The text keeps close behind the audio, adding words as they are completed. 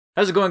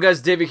How's it going,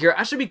 guys? David here.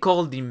 I should be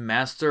called the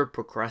master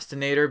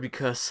procrastinator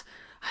because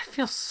I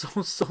feel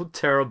so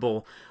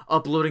terrible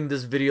uploading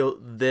this video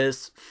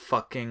this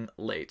fucking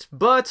late.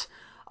 But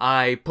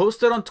I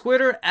posted on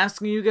Twitter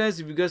asking you guys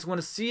if you guys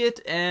want to see it,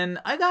 and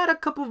I got a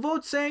couple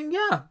votes saying,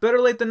 yeah, better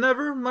late than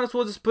never. Might as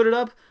well just put it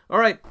up.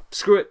 Alright,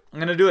 screw it. I'm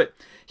gonna do it.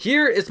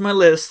 Here is my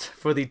list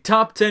for the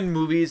top 10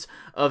 movies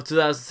of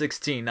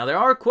 2016. Now, there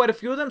are quite a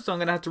few of them, so I'm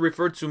going to have to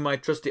refer to my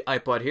trusty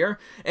iPod here.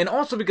 And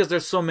also because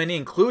there's so many,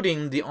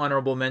 including the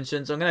honorable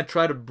mentions, I'm going to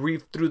try to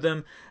brief through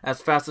them as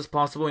fast as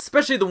possible,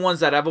 especially the ones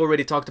that I've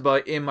already talked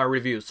about in my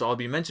reviews. So I'll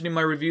be mentioning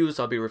my reviews,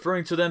 I'll be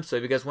referring to them, so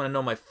if you guys want to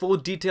know my full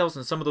details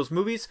on some of those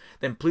movies,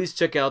 then please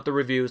check out the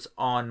reviews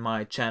on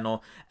my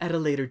channel at a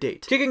later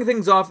date. Kicking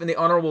things off in the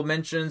honorable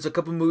mentions, a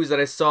couple movies that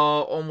I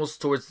saw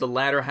almost towards the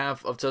latter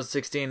half of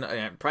 2016.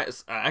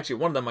 Actually,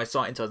 one of them I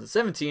saw in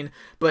 2017,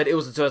 but it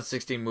was a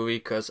 2016 movie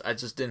because I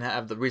just didn't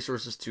have the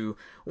resources to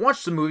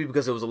watch the movie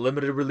because it was a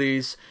limited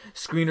release.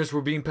 Screeners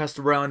were being passed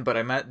around, but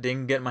I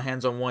didn't get my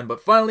hands on one.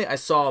 But finally, I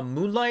saw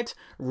Moonlight.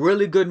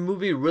 Really good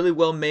movie, really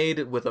well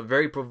made with a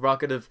very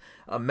provocative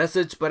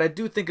message, but I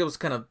do think it was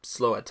kind of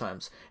slow at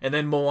times. And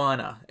then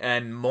Moana.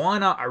 And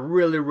Moana, I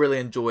really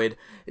enjoyed.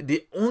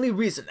 The only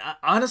reason,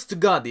 honest to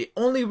God, the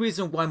only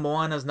reason why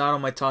Moana is not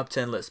on my top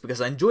 10 list,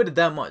 because I enjoyed it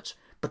that much.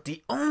 But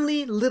the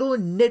only little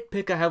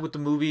nitpick I have with the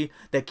movie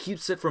that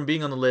keeps it from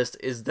being on the list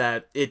is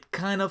that it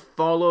kind of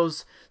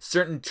follows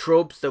certain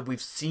tropes that we've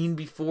seen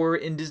before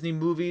in Disney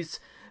movies,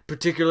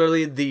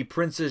 particularly the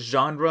princess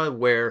genre,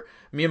 where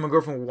me and my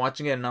girlfriend were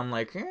watching it and I'm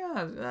like,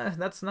 yeah,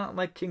 that's not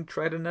like King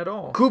Triton at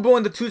all. Kubo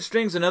and the Two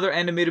Strings, another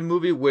animated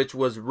movie which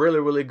was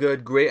really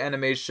good, great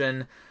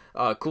animation.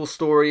 Cool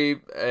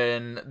story.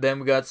 And then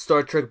we got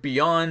Star Trek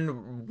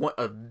Beyond,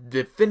 a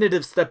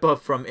definitive step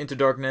up from Into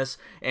Darkness,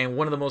 and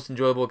one of the most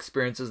enjoyable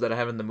experiences that I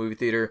have in the movie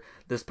theater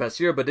this past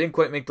year, but didn't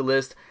quite make the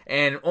list.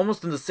 And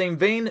almost in the same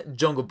vein,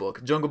 Jungle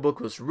Book. Jungle Book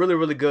was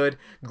really good,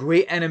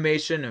 great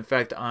animation. In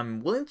fact,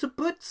 I'm willing to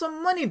put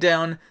some money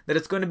down that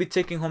it's going to be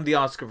taking home the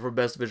Oscar for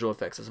best visual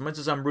effects. As much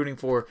as I'm rooting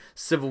for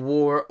Civil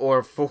War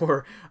or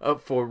for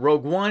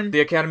Rogue One,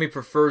 the Academy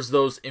prefers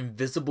those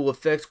invisible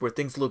effects where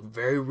things look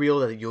very real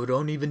that you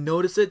don't even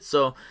notice it.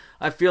 So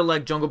I feel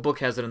like Jungle Book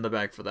has it in the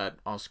bag for that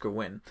Oscar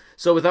win.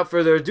 So without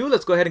further ado,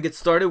 let's go ahead and get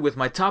started with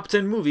my top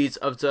 10 movies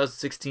of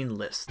 2016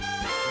 list.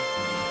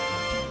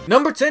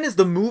 Number 10 is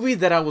the movie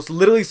that I was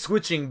literally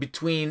switching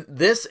between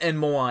this and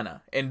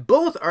Moana, and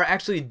both are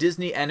actually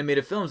Disney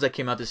animated films that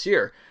came out this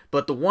year.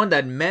 But the one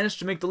that managed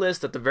to make the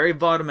list at the very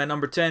bottom at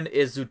number 10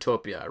 is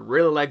Zootopia. I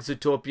really like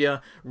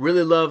Zootopia,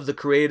 really love the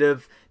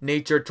creative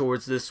nature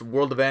towards this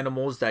world of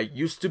animals that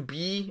used to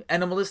be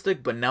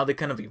animalistic, but now they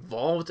kind of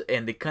evolved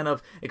and they kind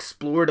of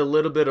explored a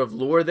little bit of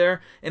lore there.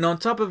 And on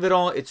top of it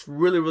all, it's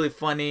really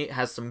funny,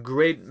 has some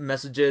great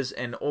messages,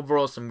 and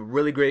overall some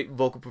really great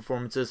vocal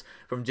performances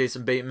from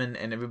Jason Bateman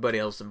and everybody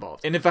else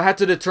involved. And if I had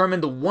to determine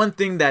the one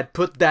thing that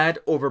put that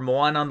over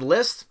Moana on the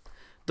list,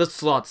 the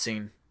sloth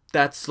scene.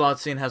 That sloth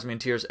scene has me in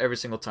tears every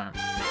single time.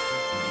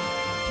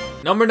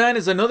 Number 9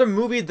 is another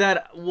movie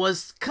that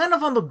was kind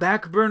of on the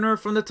back burner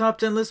from the top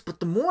 10 list, but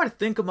the more I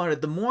think about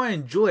it, the more I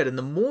enjoy it, and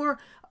the more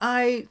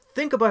I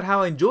think about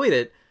how I enjoyed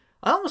it,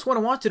 I almost want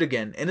to watch it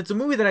again. And it's a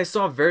movie that I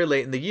saw very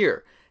late in the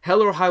year.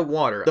 Hell or High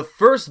Water. The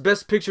first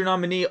Best Picture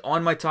nominee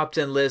on my top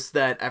 10 list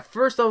that at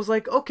first I was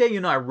like, okay,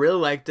 I really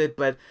liked it,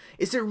 but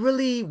is it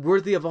really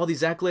worthy of all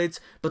these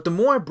accolades? But the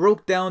more I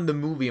broke down the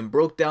movie and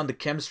broke down the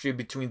chemistry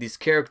between these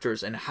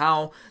characters and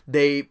how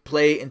they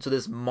play into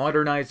this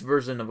modernized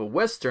version of a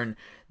Western,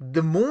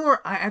 the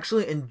more I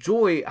actually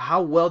enjoy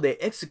how well they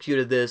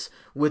executed this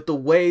with the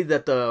way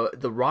that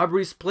the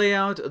robberies play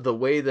out, the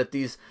way that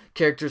these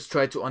characters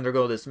try to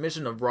undergo this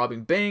mission of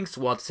robbing banks,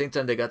 while at the same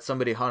time they got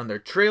somebody hot on their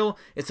trail.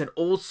 It's an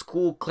old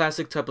school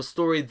classic type of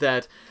story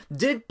that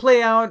did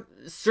play out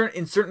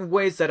in certain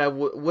ways that I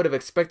would have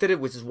expected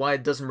it, which is why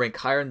it doesn't rank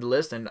higher in the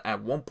list, and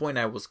at one point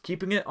I was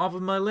keeping it off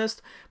of my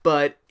list,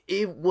 but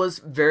it was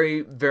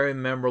very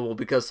memorable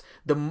because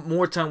the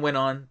more time went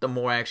on, the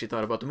more I actually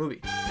thought about the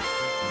movie.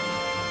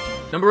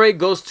 Number 8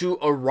 goes to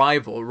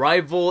Arrival.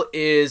 Arrival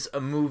is a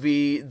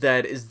movie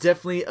that is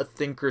definitely a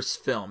thinker's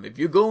film. If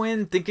you go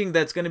in thinking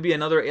that's going to be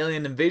another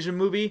alien invasion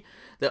movie,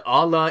 that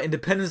a la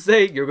Independence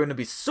Day, you're going to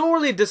be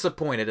sorely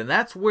disappointed. And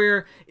that's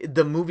where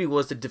the movie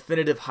was the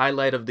definitive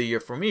highlight of the year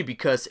for me,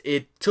 because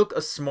it took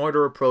a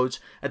smarter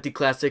approach at the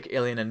classic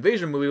alien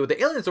invasion movie, where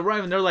the aliens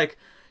arrive and they're like,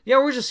 yeah,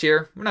 we're just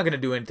here. We're not gonna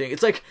do anything.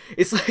 It's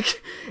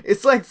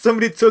like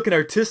somebody took an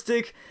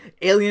artistic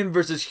alien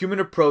versus human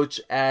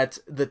approach at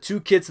the two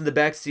kids in the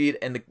backseat,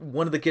 and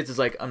one of the kids is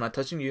like, I'm not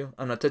touching you,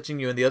 I'm not touching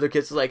you, and the other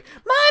kid is like,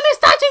 Mom is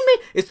touching me!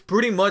 It's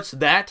pretty much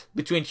that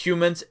between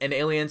humans and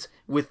aliens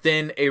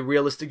within a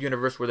realistic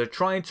universe where they're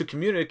trying to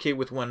communicate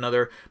with one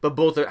another, but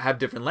both have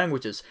different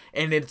languages.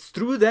 And it's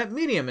through that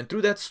medium and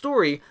through that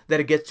story that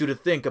it gets you to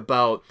think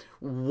about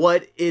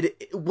what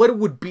it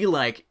would be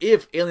like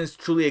if aliens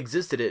truly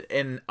existed.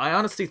 And I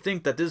honestly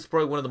think that this is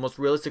probably one of the most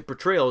realistic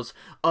portrayals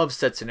of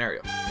said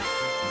scenario.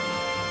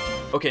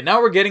 Okay,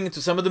 now we're getting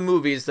into some of the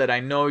movies that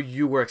I know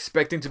you were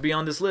expecting to be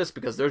on this list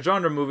because they're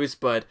genre movies,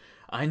 but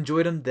I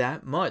enjoyed them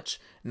that much.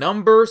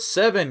 Number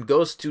 7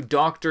 goes to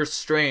Doctor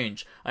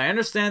Strange. I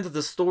understand that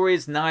the story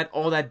is not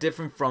all that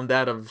different from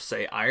that of,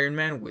 say, Iron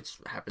Man, which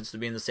happens to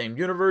be in the same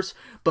universe,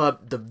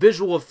 but the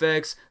visual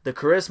effects, the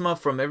charisma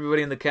from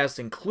everybody in the cast,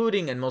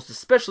 including and most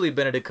especially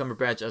Benedict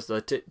Cumberbatch as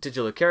the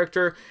titular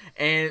character,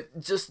 and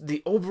just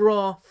the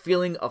overall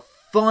feeling of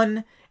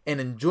fun and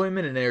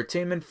enjoyment and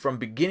entertainment from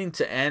beginning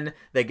to end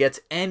that gets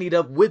ended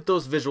up with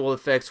those visual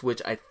effects,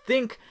 which I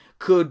think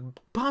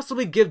could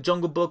possibly give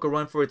Jungle Book a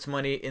run for its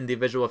money in the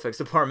visual effects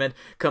department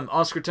come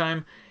Oscar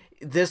time.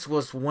 This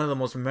was one of the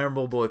most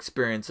memorable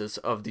experiences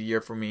of the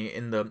year for me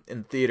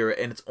in theater,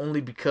 and it's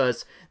only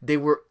because they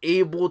were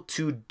able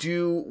to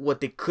do what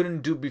they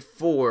couldn't do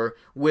before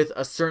with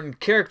a certain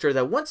character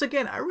that, once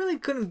again, I really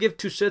couldn't give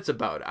two shits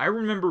about. I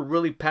remember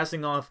really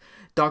passing off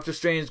Doctor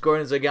Strange,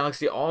 Guardians of the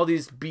Galaxy, all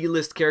these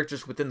B-list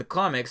characters within the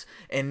comics,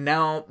 and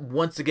now,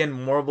 once again,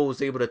 Marvel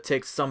was able to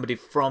take somebody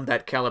from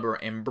that caliber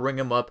and bring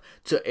him up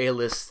to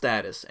A-list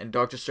status, and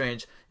Doctor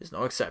Strange is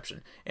no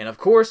exception. And of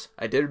course,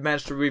 I did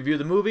manage to review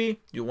the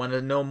movie. You want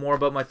to know more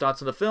about my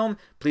thoughts on the film?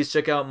 Please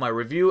check out my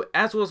review,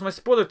 as well as my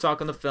spoiler talk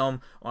on the film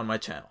on my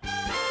channel.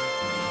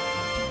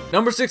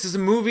 Number 6 is a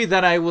movie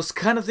that I was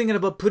kind of thinking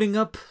about putting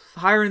up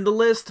higher in the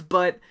list,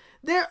 but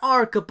there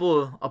are a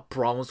couple of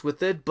problems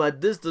with it, but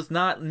this does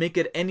not make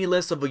it any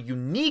less of a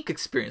unique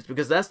experience,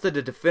 because that's the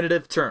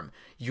definitive term,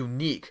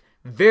 unique.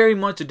 Very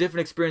much a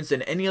different experience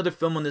than any other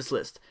film on this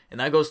list, and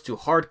that goes to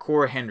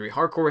Hardcore Henry.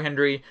 Hardcore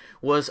Henry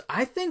was,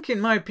 I think, in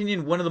my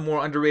opinion, one of the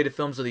more underrated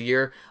films of the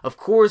year. Of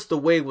course, the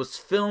way it was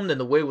filmed and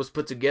the way it was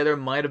put together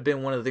might have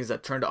been one of the things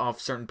that turned off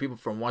certain people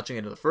from watching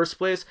it in the first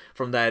place,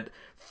 from that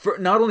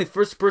not only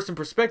first-person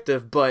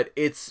perspective, but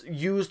it's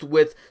used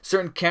with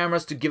certain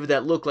cameras to give it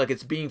that look like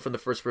it's being from the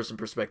first-person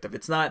perspective.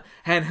 It's not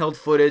handheld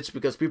footage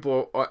because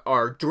people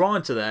are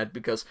drawn to that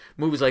because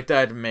movies like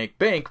that make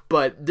bank,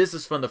 but this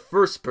is from the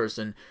first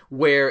person,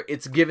 where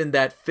it's given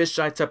that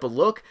fisheye type of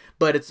look,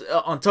 but it's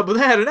on top of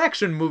that an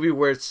action movie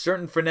where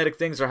certain frenetic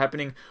things are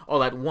happening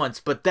all at once.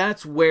 But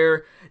that's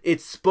where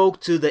it spoke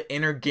to the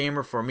inner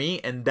gamer for me,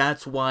 and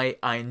that's why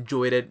I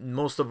enjoyed it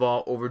most of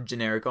all over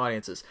generic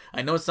audiences.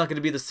 I know it's not going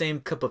to be the same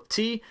cup of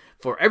tea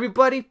for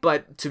everybody,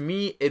 but to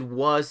me it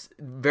was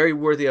very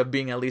worthy of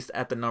being at least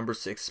at the number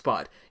 6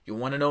 spot. You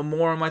want to know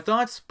more on my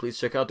thoughts? Please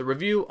check out the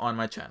review on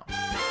my channel.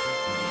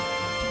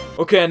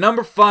 Okay,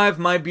 number 5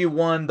 might be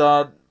one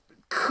that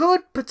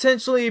could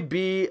potentially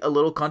be a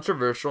little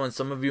controversial, and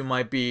some of you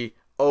might be,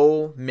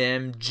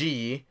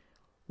 OMG,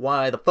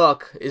 why the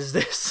fuck is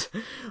this?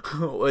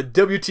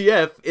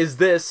 WTF is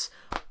this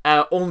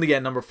only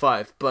at number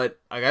 5? But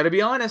I gotta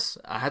be honest,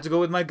 I had to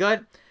go with my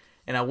gut,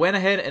 and I went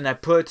ahead and I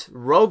put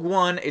Rogue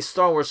One, A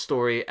Star Wars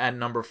Story at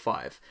number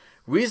 5.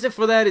 Reason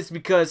for that is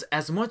because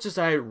as much as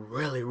I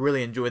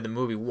really enjoyed the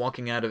movie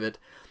walking out of it,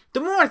 the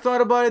more I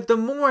thought about it, the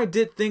more I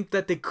did think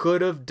that they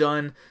could have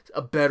done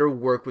a better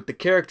work with the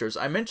characters.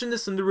 I mentioned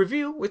this in the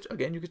review, which,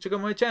 again, you can check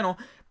out my channel,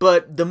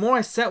 but the more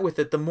I sat with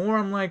it, the more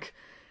I'm like,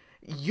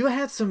 you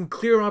had some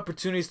clear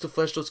opportunities to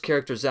flesh those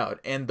characters out.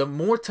 And the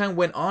more time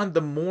went on,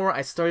 the more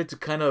I started to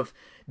kind of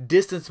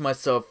distance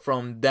myself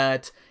from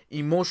that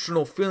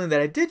emotional feeling that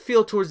I did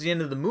feel towards the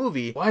end of the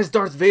movie. Why is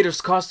Darth Vader's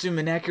costume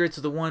inaccurate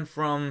to the one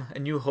from A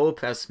New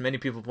Hope, as many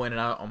people pointed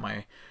out on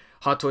my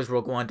Hot Toys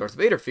Rogue One Darth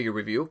Vader figure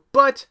review?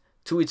 But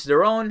to each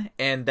their own,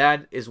 and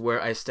that is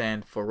where I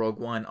stand for Rogue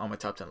One on my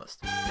top 10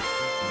 list.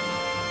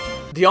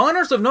 The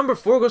honors of number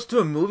 4 goes to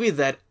a movie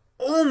that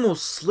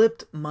almost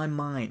slipped my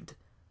mind.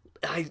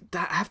 I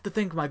have to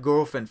thank my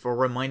girlfriend for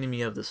reminding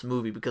me of this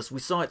movie, because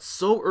we saw it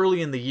so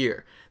early in the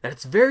year that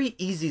it's very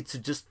easy to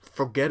just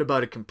forget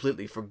about it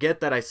completely, forget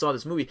that I saw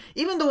this movie.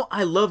 Even though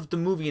I loved the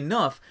movie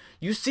enough,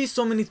 you see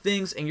so many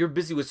things and you're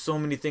busy with so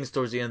many things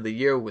towards the end of the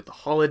year with the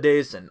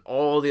holidays and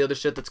all the other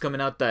shit that's coming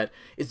out, that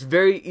it's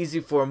very easy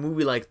for a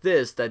movie like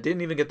this that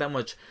didn't even get that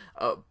much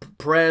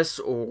press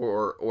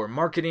or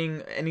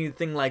marketing,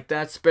 anything like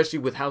that, especially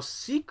with how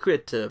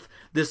secretive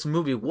this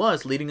movie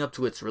was leading up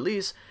to its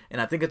release. And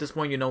I think at this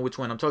point you know which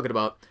one I'm talking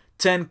about.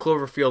 10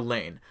 Cloverfield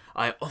Lane.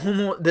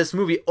 This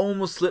movie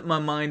almost slipped my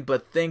mind,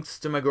 but thanks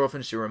to my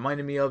girlfriend, she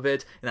reminded me of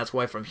it, and that's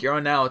why from here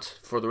on out,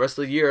 for the rest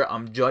of the year,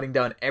 I'm jotting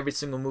down every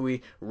single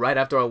movie right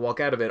after I walk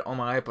out of it on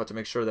my iPod to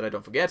make sure that I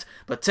don't forget.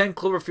 But 10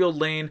 Cloverfield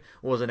Lane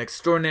was an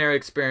extraordinary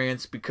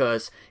experience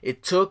because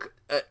it took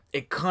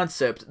a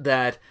concept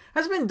that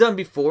has been done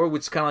before,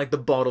 which is kind of like the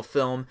bottle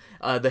film,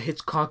 the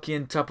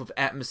Hitchcockian type of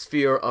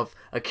atmosphere of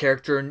a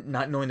character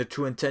not knowing the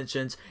true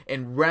intentions,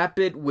 and wrap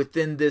it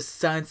within this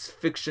science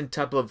fiction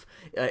type of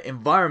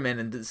environment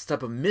and this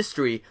type of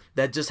mystery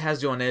that just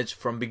has you on edge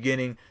from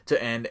beginning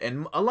to end.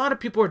 And a lot of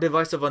people are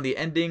divisive on the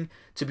ending.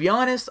 To be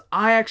honest,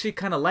 I actually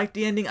kind of like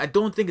the ending. I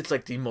don't think it's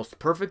like the most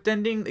perfect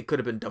ending. It could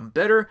have been done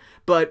better.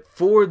 But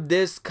for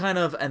this kind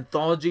of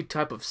anthology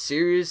type of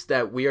series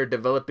that we are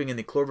developing in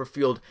the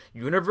Cloverfield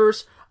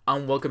universe,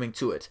 I'm welcoming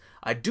to it.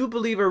 I do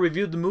believe I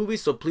reviewed the movie,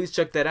 so please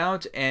check that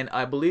out, and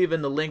I believe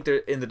in the link there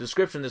in the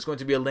description there's going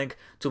to be a link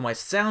to my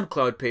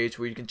SoundCloud page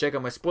where you can check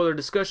out my spoiler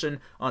discussion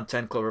on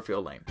 10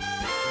 Cloverfield Lane.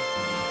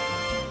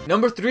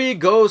 Number 3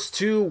 goes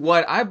to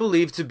what I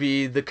believe to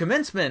be the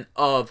commencement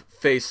of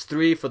Phase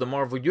 3 for the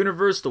Marvel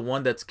Universe, the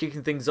one that's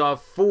kicking things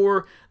off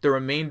for the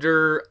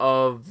remainder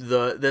of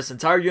this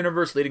entire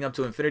universe leading up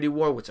to Infinity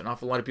War, which an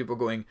awful lot of people are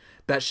going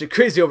batshit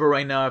crazy over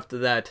right now after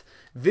that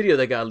video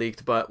that got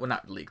leaked, well,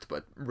 not leaked,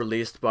 but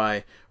released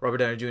by Robert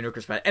Downey Jr.,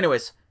 Chris Pratt.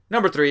 Anyways,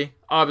 number 3,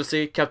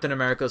 obviously, Captain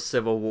America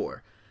Civil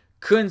War.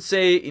 Couldn't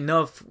say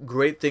enough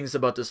great things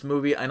about this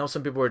movie. I know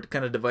some people are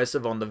kind of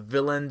divisive on the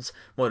villain's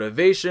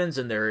motivations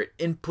and their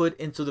input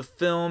into the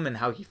film and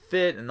how he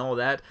fit and all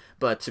that.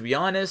 But to be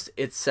honest,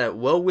 it sat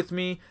well with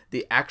me.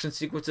 The action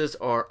sequences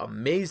are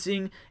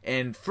amazing.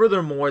 And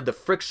furthermore, the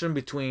friction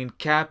between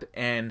Cap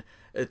and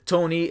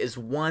Tony is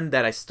one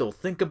that I still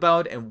think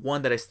about and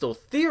one that I still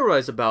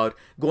theorize about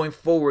going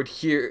forward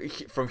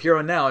from here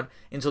on out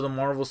into the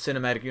Marvel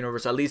Cinematic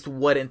Universe, at least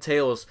what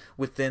entails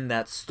within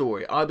that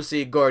story.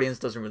 Obviously, Guardians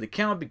doesn't really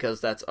count because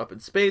that's up in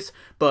space,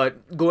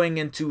 but going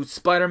into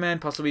Spider-Man,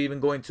 possibly even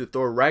going to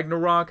Thor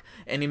Ragnarok,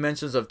 any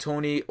mentions of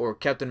Tony or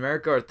Captain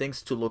America are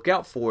things to look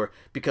out for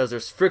because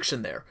there's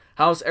friction there.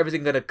 How's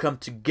everything going to come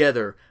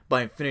together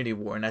by Infinity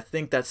War? And I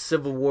think that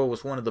Civil War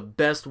was one of the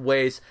best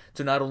ways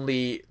to not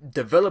only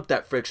develop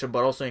that friction,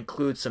 but also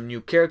include some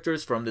new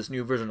characters from this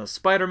new version of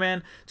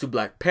Spider-Man to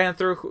Black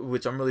Panther,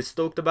 which I'm really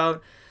stoked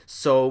about.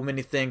 So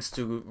many things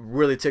to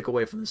really take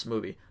away from this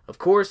movie. Of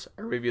course,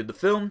 I reviewed the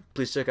film.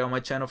 Please check out my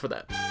channel for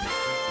that.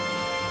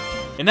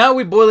 And now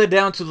we boil it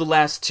down to the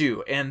last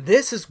two. And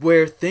this is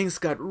where things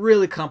got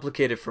really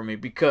complicated for me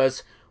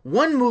because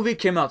one movie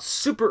came out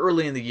super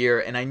early in the year,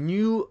 and I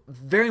knew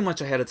very much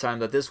ahead of time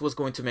that this was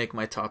going to make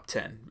my top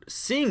 10,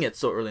 seeing it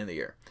so early in the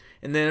year.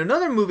 And then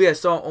another movie I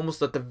saw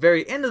almost at the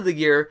very end of the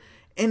year,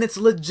 and it's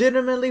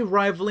legitimately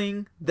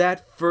rivaling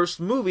that first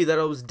movie that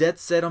I was dead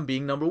set on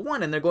being number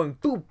 1, and they're going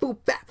boop, boop,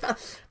 bap, bap.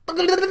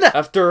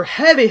 After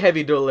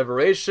heavy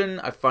deliberation,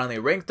 I finally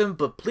ranked them,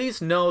 but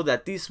please know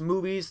that these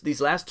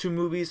last two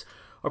movies,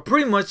 are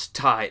pretty much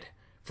tied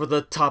for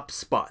the top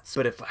spots.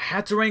 But if I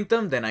had to rank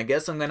them, then I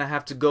guess I'm gonna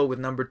have to go with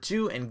number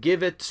 2 and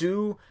give it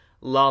to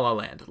La La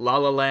Land. La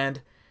La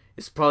Land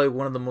is probably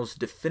one of the most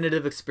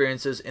definitive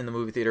experiences in the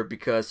movie theater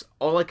because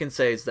all I can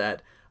say is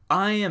that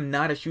I am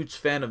not a huge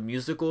fan of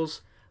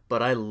musicals,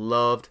 but I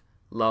loved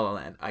La La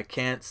Land. I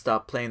can't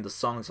stop playing the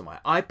songs on my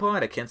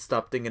iPod. I can't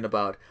stop thinking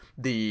about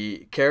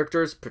the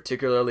characters,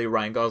 particularly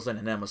Ryan Gosling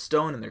and Emma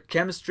Stone and their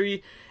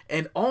chemistry,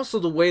 and also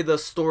the way the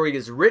story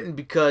is written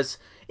because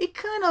it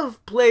kind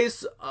of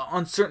plays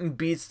on certain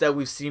beats that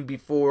we've seen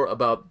before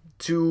about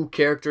two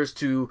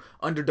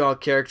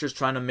underdog characters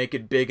trying to make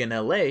it big in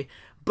LA.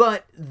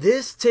 But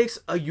this takes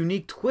a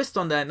unique twist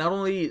on that, not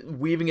only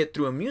weaving it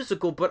through a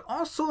musical, but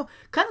also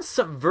kind of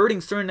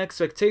subverting certain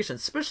expectations,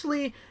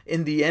 especially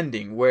in the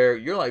ending, where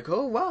you're like,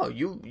 oh wow,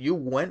 you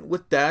went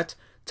with that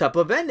type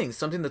of ending,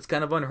 something that's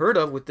kind of unheard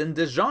of within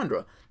this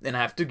genre. And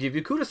I have to give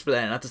you kudos for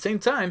that. And at the same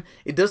time,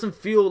 it doesn't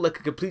feel like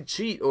a complete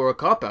cheat or a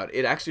cop-out.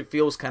 It actually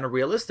feels kind of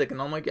realistic. And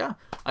I'm like, yeah,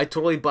 I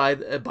totally buy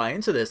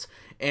into this.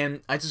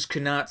 And I just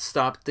could not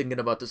stop thinking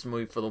about this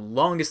movie for the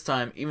longest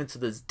time. Even to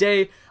this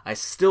day, I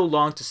still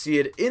long to see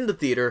it in the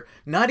theater.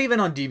 Not even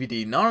on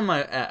DVD, not on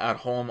at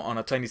home on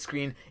a tiny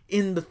screen,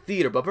 in the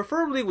theater. But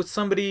preferably with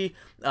somebody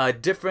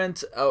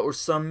different or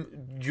some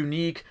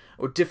unique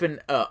or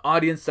different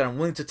audience that I'm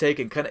willing to take.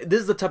 And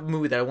this is the type of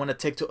movie that I want to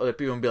take to other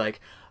people and be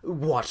like,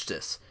 watch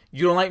this.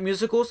 You don't like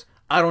musicals?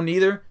 I don't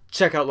either.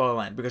 Check out La La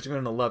Land because you're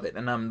going to love it.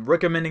 And I'm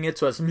recommending it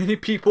to as many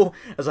people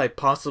as I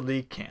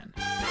possibly can.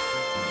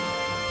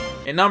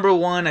 And number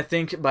 1, I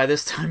think by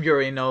this time you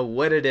already know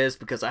what it is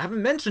because I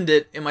haven't mentioned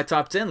it in my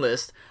top 10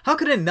 list. How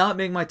could it not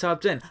make my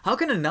top 10? How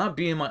can it not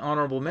be in my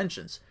honorable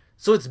mentions?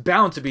 So it's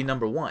bound to be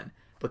number 1.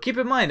 But keep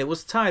in mind, it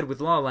was tied with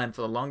La La Land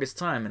for the longest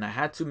time and I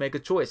had to make a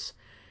choice.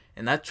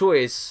 And that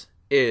choice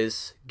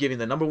is giving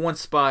the number 1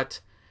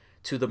 spot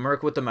to the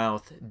Merc with the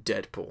Mouth,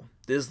 Deadpool.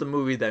 This is the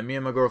movie that me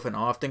and my girlfriend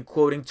are often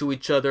quoting to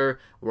each other,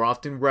 we're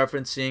often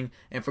referencing,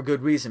 and for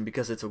good reason,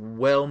 because it's a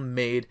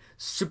well-made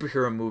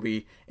superhero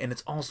movie, and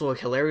it's also a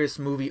hilarious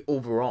movie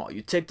overall.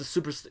 You take the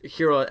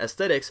superhero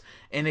aesthetics,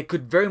 and it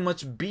could very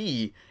much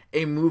be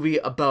a movie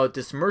about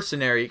this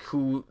mercenary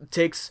who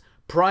takes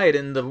pride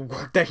in the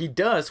work that he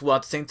does while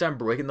at the same time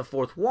breaking the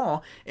fourth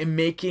wall and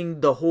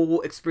making the whole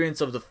experience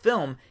of the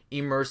film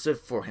immersive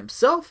for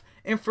himself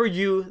and for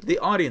you, the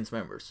audience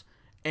members.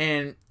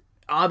 And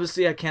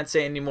obviously I can't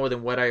say any more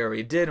than what I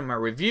already did in my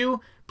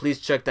review. Please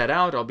check that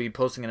out. I'll be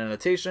posting an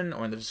annotation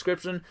or in the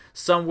description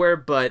somewhere,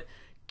 but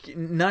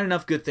not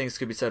enough good things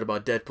could be said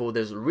about Deadpool.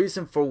 There's a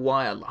reason for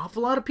why an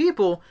awful lot of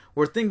people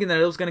were thinking that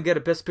it was going to get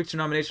a Best Picture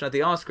nomination at the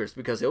Oscars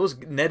because it was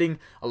netting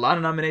a lot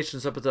of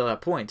nominations up until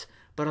that point.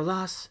 But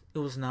alas, it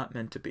was not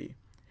meant to be.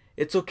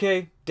 It's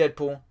okay,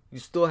 Deadpool. You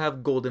still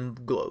have Golden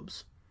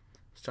Globes.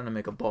 was trying to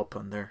make a ball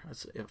pun there.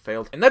 It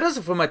failed. And that does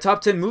it for my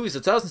top 10 movies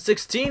of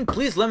 2016.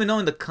 Please let me know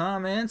in the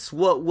comments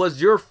what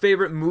was your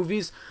favorite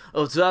movies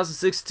of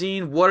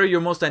 2016. What are your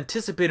most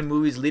anticipated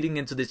movies leading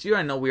into this year?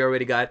 I know we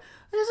already got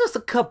just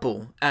a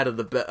couple out of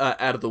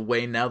the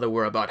way now that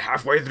we're about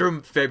halfway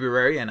through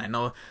February, and I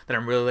know that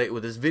I'm really late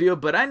with this video,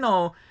 but I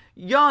know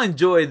y'all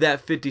enjoy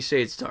that 50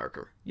 Shades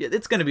Darker. Yeah,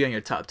 it's gonna be on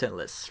your top 10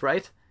 lists,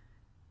 right?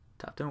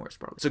 Top 10 worst,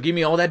 probably. So give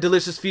me all that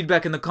delicious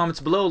feedback in the comments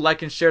below,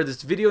 like and share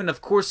this video, and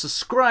of course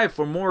subscribe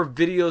for more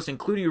videos,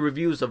 including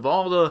reviews of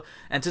all the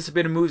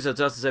anticipated movies of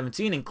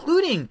 2017,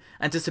 including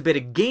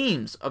anticipated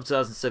games of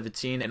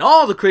 2017, and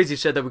all the crazy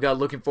shit that we got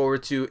looking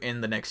forward to in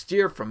the next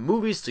year, from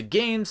movies to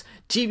games,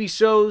 TV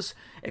shows,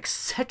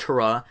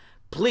 etc.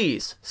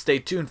 Please stay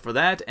tuned for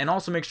that, and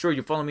also make sure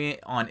you follow me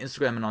on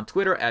Instagram and on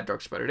Twitter at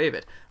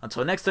DarkSpiderDavid.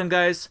 Until next time,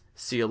 guys,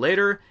 see you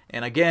later.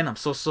 And again, I'm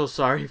so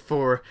sorry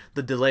for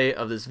the delay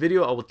of this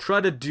video. I will try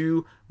to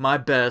do my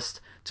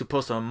best to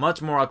post a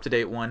much more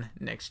up-to-date one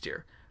next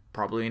year.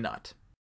 Probably not.